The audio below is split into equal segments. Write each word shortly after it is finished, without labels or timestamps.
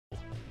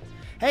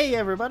Hey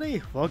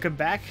everybody, welcome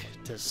back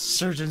to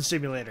Surgeon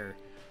Simulator,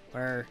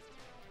 where,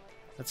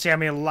 let's see how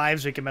many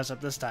lives we can mess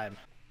up this time.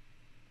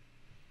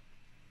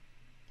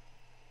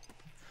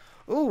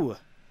 Ooh,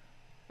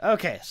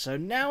 okay, so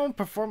now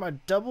perform a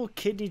double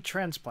kidney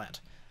transplant.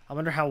 I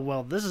wonder how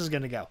well this is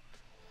gonna go.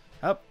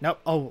 Oh, no,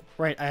 oh,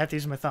 right, I have to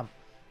use my thumb.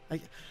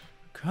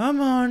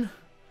 Come on,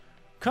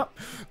 come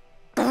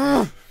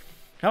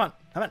on,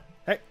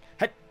 hey,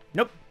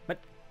 nope.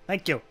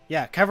 Thank you.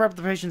 Yeah, cover up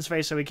the patient's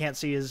face so we can't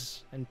see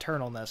his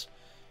internalness.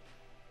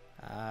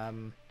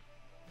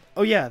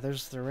 Oh yeah,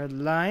 there's the red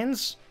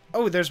lines.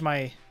 Oh, there's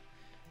my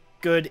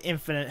good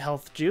infinite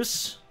health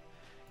juice.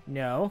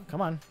 No,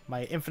 come on,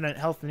 my infinite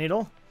health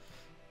needle.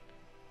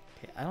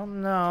 Okay, I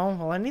don't know.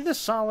 Will I need the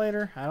saw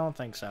later? I don't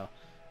think so.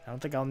 I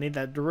don't think I'll need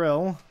that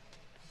drill.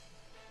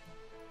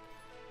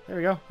 There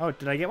we go. Oh,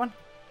 did I get one?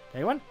 Did I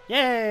get one?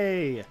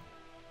 Yay!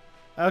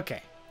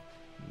 Okay.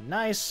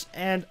 Nice,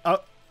 and...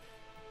 oh.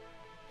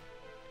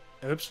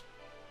 Oops.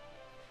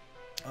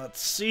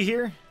 Let's see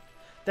here.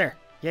 There.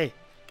 Yay.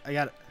 I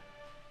got it.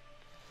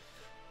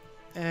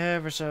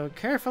 Ever so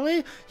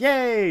carefully.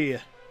 Yay!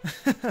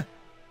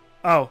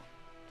 Oh.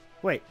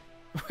 Wait.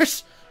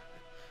 Where's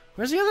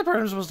the other part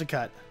I'm supposed to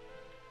cut?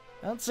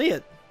 I don't see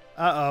it.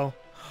 Uh-oh.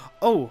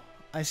 Oh,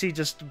 I see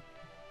just a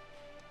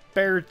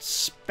bare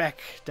speck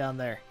down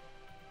there.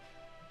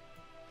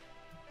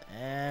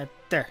 And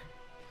there.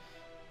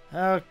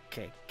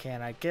 Okay,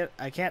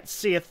 I can't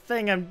see a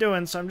thing I'm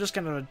doing, so I'm just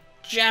gonna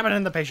jab it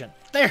in the patient.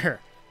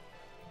 There!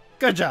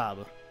 Good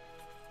job.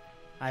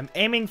 I'm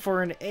aiming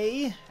for an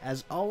A,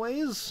 as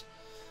always.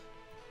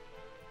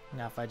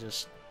 Now if I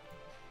just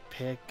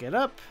pick it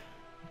up.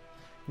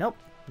 Nope,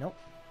 nope.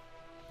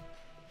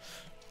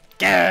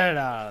 Get it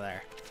out of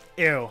there.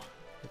 Ew.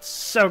 It's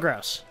so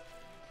gross.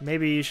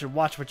 Maybe you should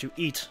watch what you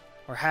eat,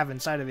 or have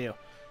inside of you.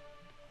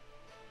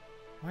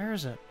 Where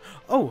is it?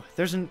 Oh,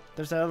 there's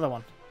that other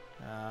one.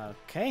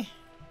 Okay.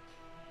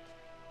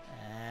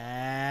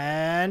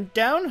 And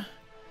down.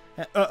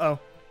 Uh-oh.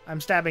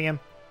 I'm stabbing him.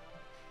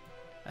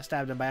 I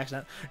stabbed him by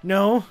accident.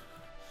 No.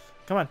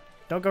 Come on.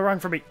 Don't go wrong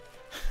for me.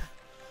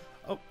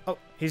 Oh.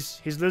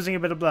 He's losing a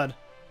bit of blood.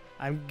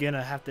 I'm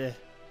gonna have to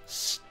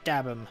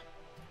stab him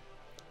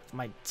with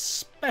my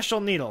special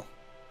needle.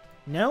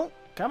 No.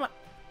 Come on.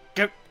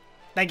 Go.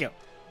 Thank you.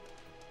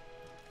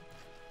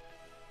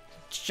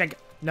 Check it.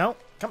 No.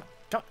 Come on.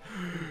 Come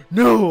on.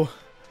 No.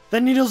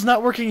 That needle's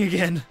not working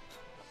again.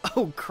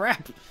 Oh,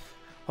 crap.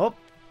 Oh,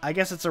 I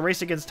guess it's a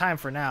race against time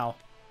for now.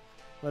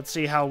 Let's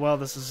see how well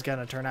this is going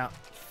to turn out.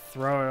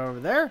 Throw it over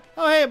there.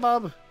 Oh, hey,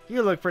 Bob.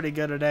 You look pretty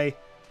good today.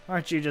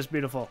 Aren't you just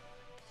beautiful?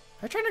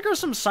 Are you trying to grow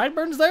some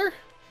sideburns there?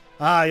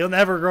 Ah, you'll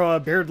never grow a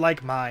beard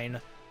like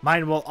mine.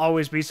 Mine will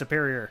always be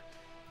superior.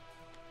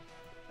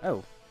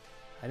 Oh,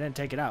 I didn't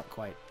take it out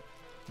quite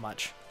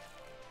much.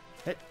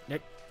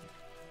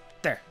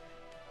 There.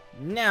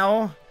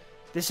 Now...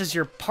 this is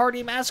your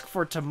party mask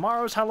for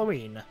tomorrow's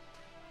Halloween.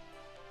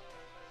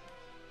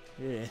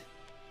 Yeah.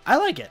 I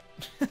like it.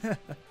 Let's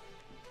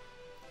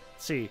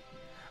see.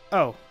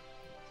 Oh.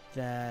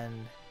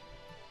 Then...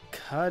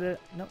 cut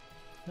it. Nope.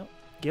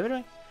 Give it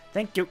away.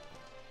 Thank you.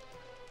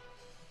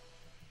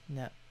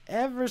 Now,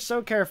 ever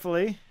so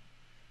carefully...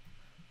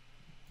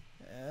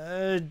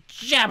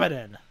 jab it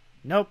in.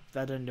 Nope,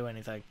 that didn't do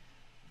anything.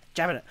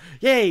 Jab it in.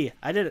 Yay!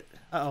 I did it.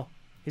 Uh-oh.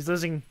 He's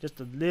losing just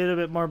a little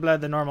bit more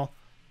blood than normal.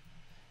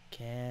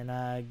 Can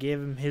I give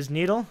him his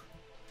needle?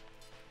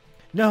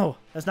 No,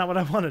 that's not what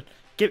I wanted.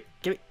 Give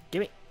it.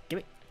 Come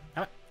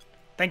on.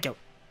 Thank you.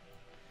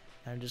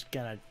 I'm just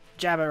gonna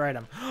jab it right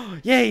at him.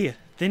 Yay!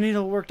 The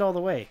needle worked all the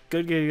way.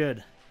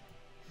 Good.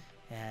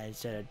 And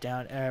set it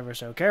down ever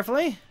so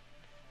carefully.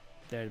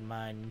 There's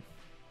mine.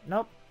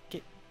 Nope.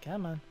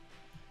 Come on.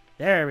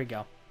 There we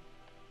go.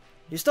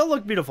 You still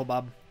look beautiful,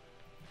 Bob.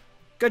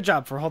 Good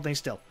job for holding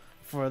still.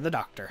 For the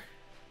doctor.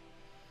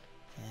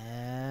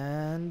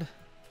 And...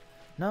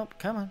 nope,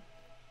 come on.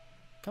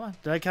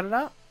 Did I cut it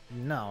out?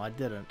 No, I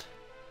didn't.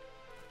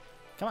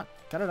 Come on,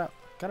 cut it out.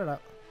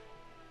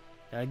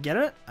 Did I get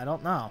it? I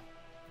don't know.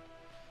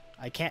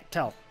 I can't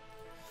tell.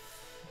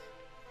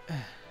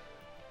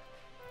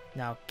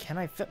 Now, can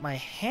I fit my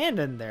hand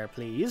in there,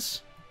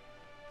 please?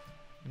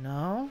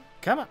 No?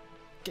 Come on.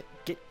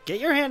 Get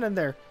your hand in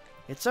there.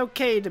 It's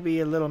okay to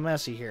be a little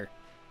messy here.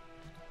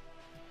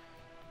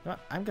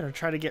 I'm going to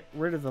try to get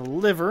rid of the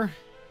liver.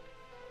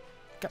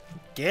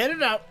 Get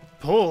it out.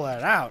 Pull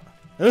it out.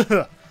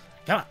 Ugh.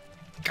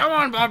 Come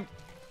on, Bob.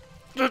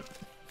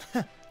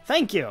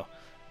 Thank you.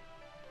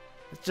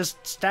 Let's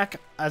just stack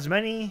as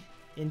many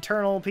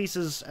internal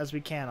pieces as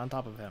we can on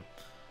top of him.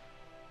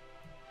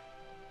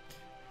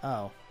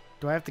 Oh.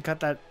 Do I have to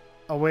cut that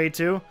away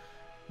too?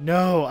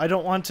 No, I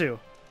don't want to.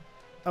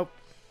 Oh.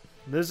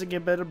 Losing a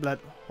bit of blood.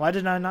 Why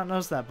did I not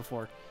notice that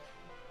before?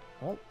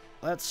 Well,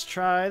 let's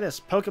try this.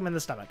 Poke him in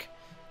the stomach.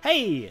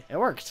 Hey, it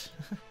worked.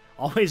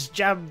 Always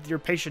jab your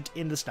patient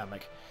in the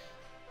stomach.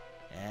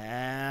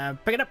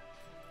 And pick it up.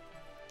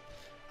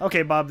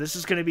 Okay, Bob, this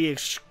is going to be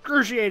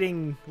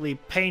excruciatingly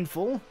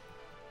painful.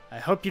 I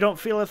hope you don't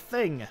feel a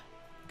thing,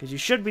 because you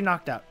should be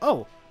knocked out.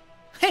 Oh,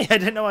 Hey, I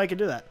didn't know I could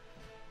do that.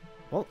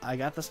 Well, I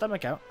got the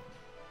stomach out.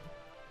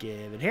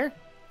 Give it here.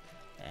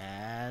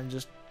 And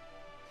just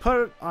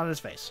put it on his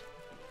face.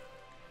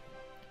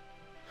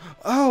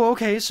 Oh,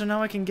 okay, so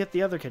now I can get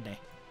the other kidney.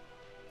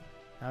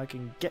 Now I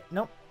can get...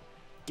 Nope.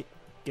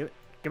 Give it.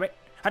 Give it.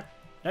 Hot.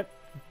 Nope.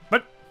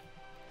 But...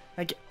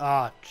 Thank you.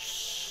 Ah,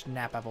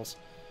 snap apples.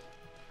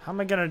 How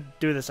am I gonna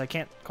do this? I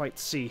can't quite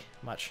see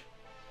much.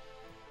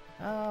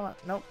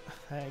 Nope.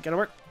 I gotta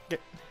work.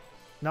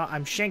 No,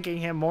 I'm shanking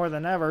him more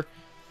than ever.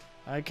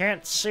 I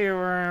can't see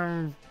where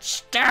I'm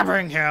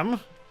stabbing him.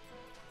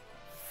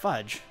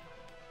 Fudge.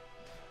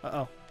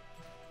 Uh-oh.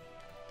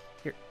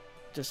 Here.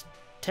 Just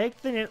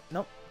take the needle.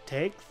 Nope.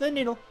 Take the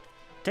needle.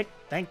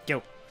 Thank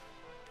you.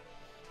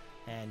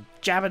 And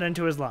jab it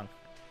into his lung.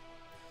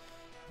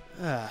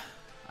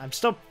 I'm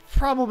still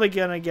probably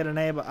gonna get an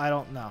A, but I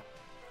don't know.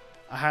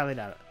 I highly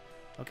doubt it.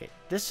 Okay,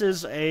 this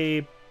is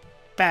a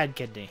bad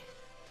kidney.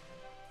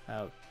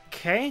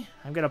 Okay,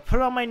 I'm gonna put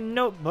it on my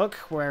notebook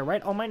where I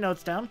write all my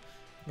notes down.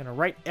 I'm gonna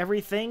write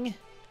everything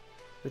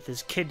with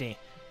his kidney.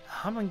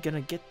 How am I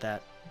gonna get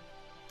that?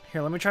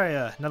 Here, let me try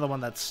another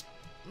one that's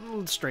a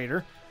little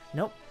straighter.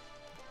 Nope.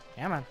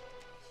 Come on.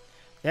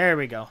 There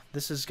we go.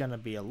 This is gonna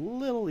be a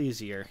little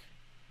easier.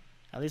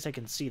 At least I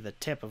can see the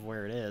tip of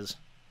where it is.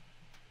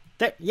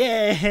 There.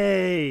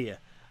 Yay!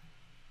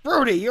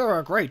 Brody, you're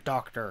a great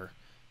doctor.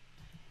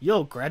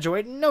 You'll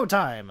graduate in no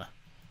time.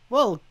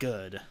 Well,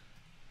 good.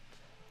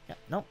 Yeah,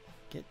 no.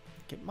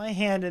 Get my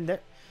hand in there.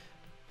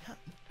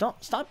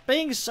 Don't stop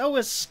being so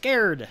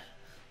scared.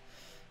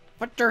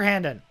 Put your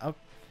hand in. Oh.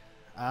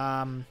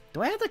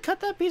 Do I have to cut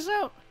that piece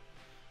out?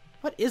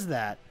 What is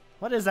that?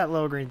 What is that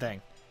little green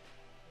thing?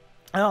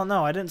 I don't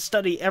know. I didn't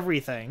study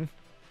everything.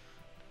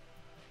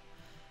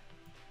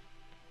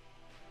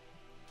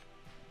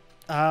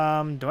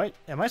 Am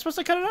I supposed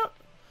to cut it out?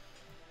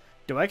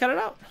 Do I cut it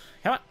out?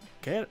 Come on.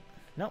 Get it.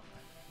 No.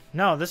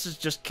 No, this is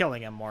just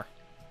killing him more.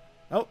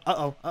 Oh,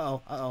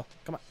 uh-oh.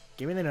 Come on.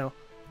 Give me the needle.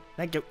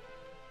 Thank you.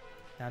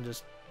 Now I'm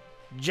just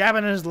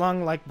jabbing his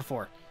lung like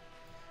before.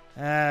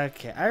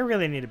 Okay, I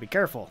really need to be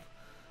careful.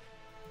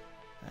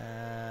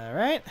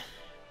 Alright.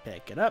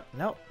 Pick it up.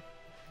 Nope.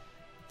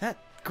 That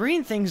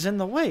green thing's in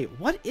the way.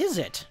 What is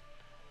it?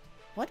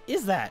 What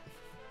is that?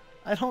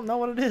 I don't know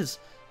what it is.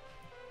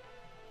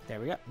 There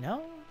we go.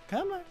 No,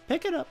 come on.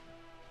 Pick it up.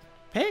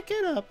 Pick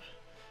it up.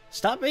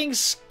 Stop being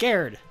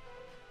scared.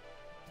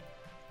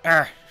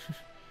 Come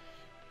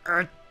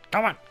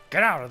on.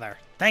 Get out of there.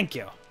 Thank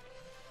you.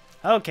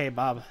 Okay,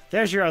 Bob.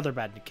 There's your other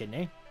bad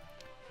kidney.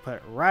 Put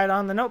it right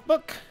on the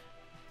notebook.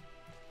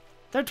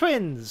 They're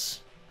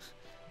twins.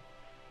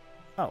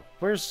 Oh,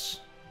 where's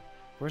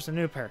the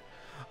new pair?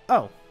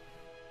 Oh.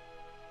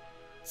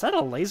 Is that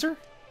a laser?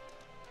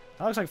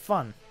 That looks like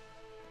fun.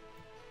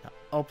 Now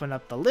open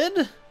up the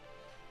lid.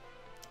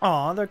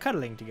 Aw, they're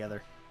cuddling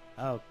together.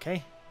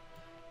 Okay.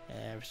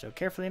 Ever so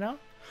carefully now.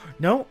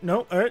 No.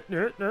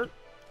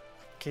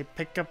 Okay,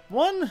 pick up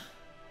one.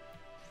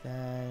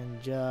 Then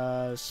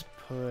just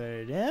put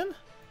it in.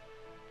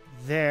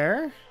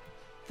 There.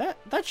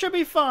 That should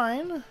be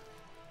fine.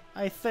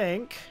 I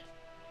think.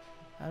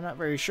 I'm not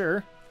very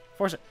sure.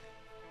 Force it.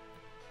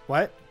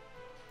 What?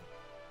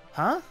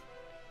 Huh?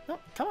 No,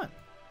 come on.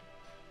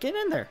 Get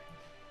in there.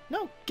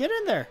 No, get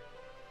in there.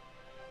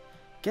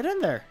 Get in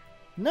there.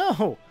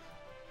 No.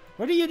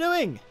 What are you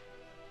doing?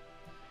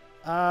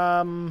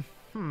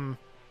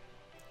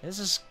 This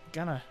is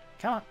gonna...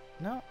 Come on.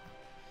 No.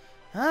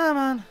 Come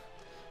on.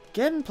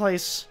 Get in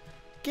place.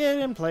 Get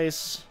in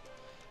place.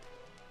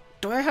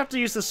 Do I have to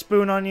use the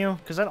spoon on you?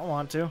 Because I don't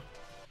want to.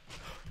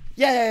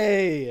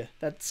 Yay!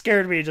 That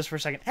scared me just for a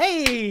second.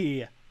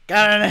 Hey!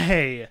 Got an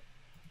A!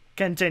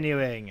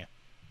 Continuing.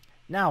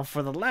 Now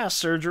for the last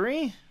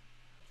surgery.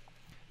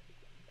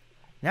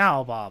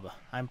 Now, Bob,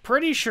 I'm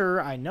pretty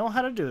sure I know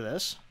how to do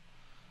this.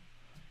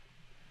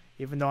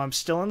 Even though I'm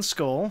still in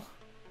school.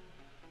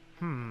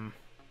 Do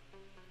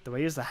I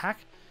use the hack?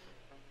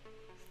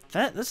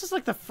 This is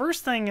like the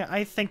first thing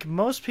I think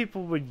most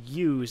people would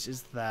use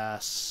is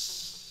the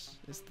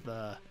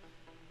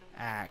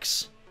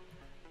axe.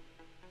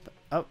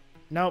 Oh,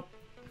 nope.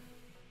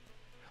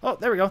 Oh,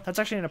 there we go. That's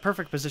actually in a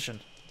perfect position.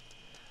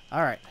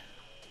 Alright.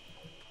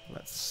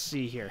 Let's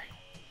see here.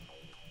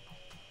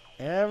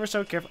 Ever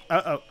so careful.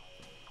 Uh-oh.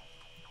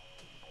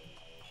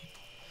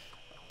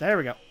 There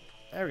we go.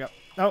 There we go.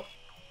 Nope.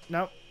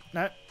 Nope.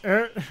 Not.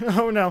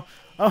 Oh, no.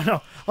 Oh,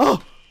 no.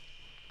 Oh!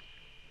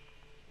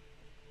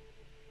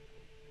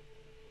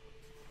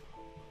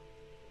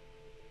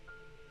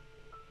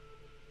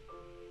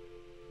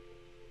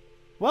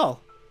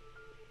 Well,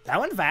 that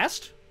went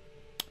fast.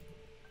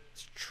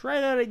 Let's try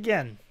that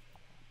again.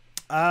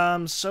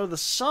 So the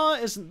saw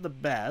isn't the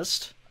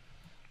best.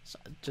 So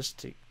just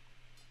to...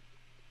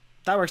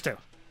 That works too.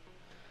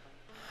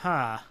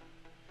 Huh.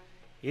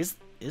 Is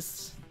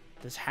this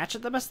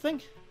hatchet the best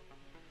thing?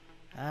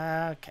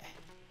 Okay.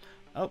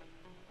 Oh.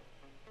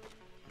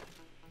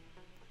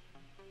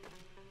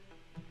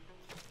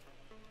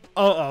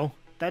 Uh-oh.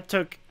 That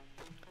took...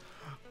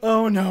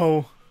 Oh,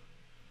 no.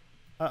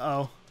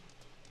 Uh-oh.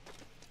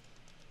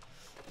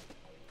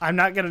 I'm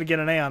not going to get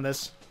an A on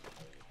this.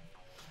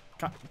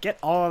 Get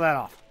all of that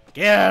off.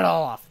 Get it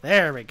all off.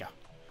 There we go.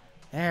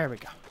 There we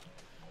go.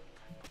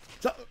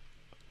 So,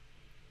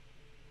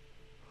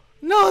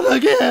 not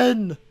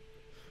again!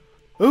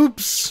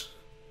 Oops.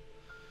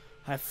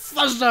 I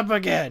fuzzed up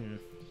again.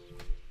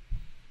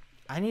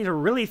 I need to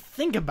really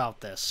think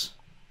about this.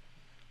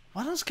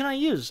 What else can I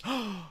use?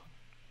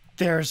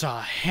 There's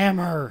a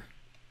hammer.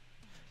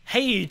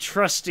 Hey,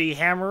 trusty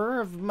hammer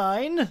of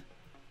mine.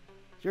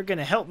 You're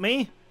gonna help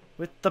me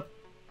with the...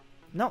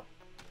 No.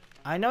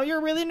 I know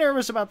you're really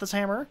nervous about this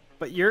hammer,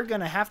 but you're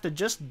gonna have to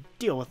just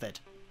deal with it.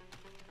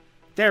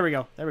 There we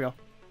go. There we go.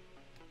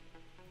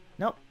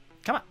 Nope.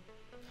 Come on.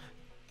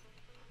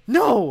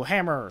 No,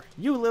 hammer.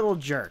 You little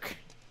jerk.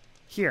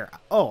 Here.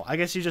 Oh, I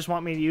guess you just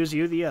want me to use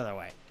you the other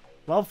way.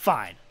 Well,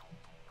 fine.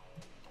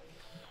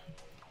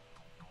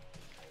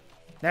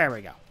 There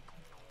we go.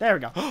 There we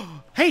go.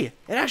 Hey,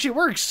 it actually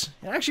works.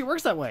 It actually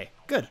works that way.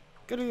 Good.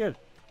 Good, good.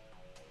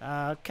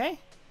 Okay.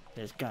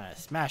 Just gonna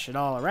smash it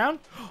all around.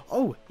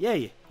 Oh,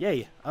 yay,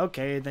 yay.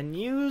 Okay, then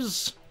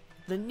use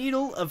the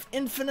Needle of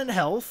Infinite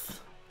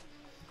Health.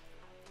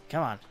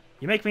 Come on.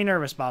 You make me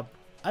nervous, Bob.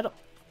 I don't...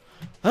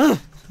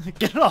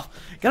 Get it off.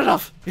 Get it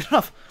off. Get it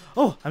off.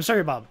 Oh, I'm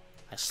sorry, Bob.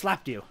 I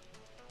slapped you.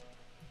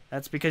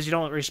 That's because you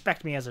don't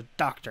respect me as a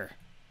doctor.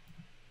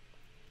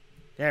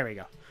 There we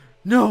go.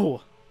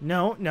 No.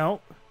 No,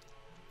 no.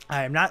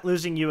 I am not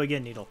losing you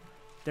again, Needle.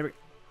 There we...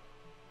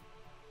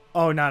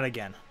 Oh, not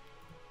again.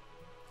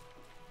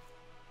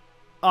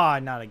 Oh,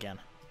 not again.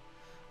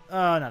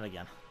 Oh, not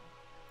again.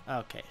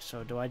 Okay,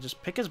 so do I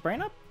just pick his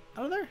brain up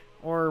out of there?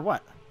 Or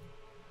what?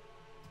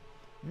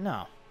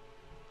 No.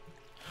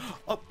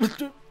 Oh,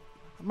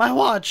 my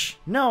watch!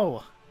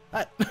 No!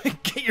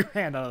 Get your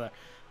hand out of there.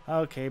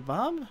 Okay,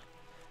 Bob.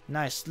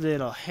 Nice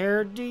little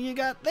hairdo you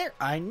got there.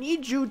 I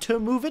need you to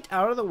move it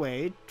out of the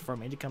way for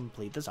me to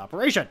complete this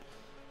operation.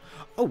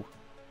 Oh.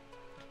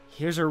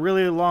 Here's a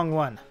really long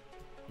one.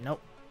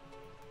 Nope.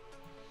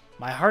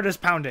 My heart is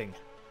pounding.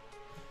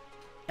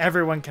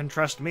 Everyone can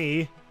trust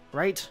me,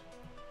 right?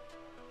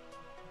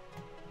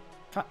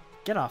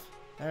 Get off.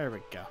 There we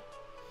go.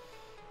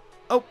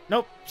 Oh,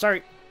 nope.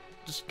 Sorry.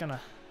 Just gonna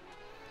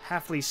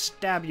halfly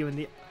stab you in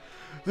the...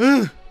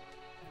 Ugh.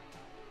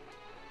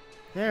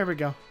 There we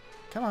go.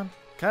 Come on.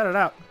 Cut it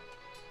out.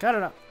 Cut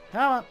it out.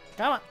 Come on.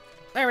 Come on.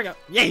 There we go.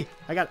 Yay!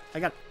 I got it. I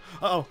got it.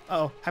 Uh-oh.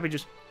 Uh-oh. Happy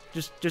juice.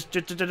 Just...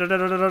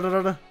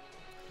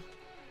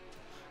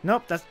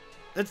 Nope.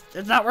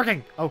 It's not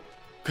working. Oh,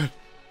 good.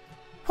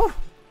 Whew.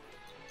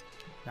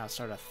 Now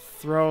sort of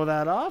throw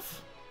that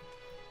off.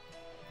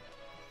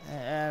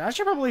 And I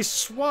should probably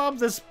swab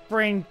this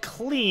brain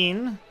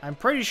clean. I'm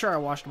pretty sure I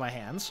washed my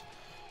hands.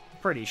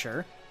 Pretty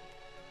sure.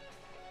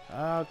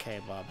 Okay,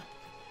 Bob.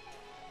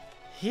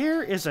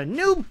 Here is a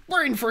new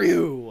brain for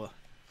you!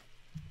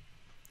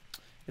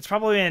 It's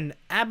probably an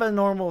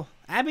abnormal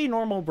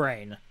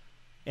brain.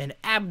 An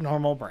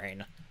abnormal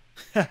brain.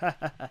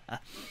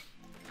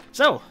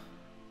 So,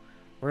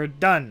 we're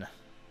done.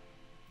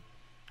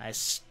 I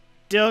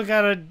still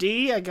got a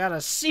D. I got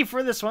a C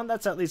for this one.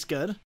 That's at least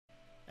good.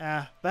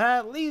 But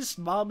at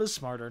least Bob is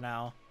smarter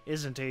now,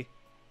 isn't he?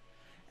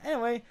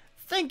 Anyway,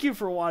 thank you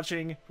for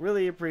watching.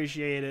 Really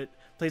appreciate it.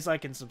 Please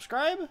like and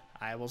subscribe.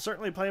 I will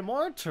certainly play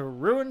more to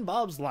ruin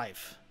Bob's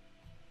life.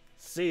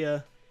 See ya.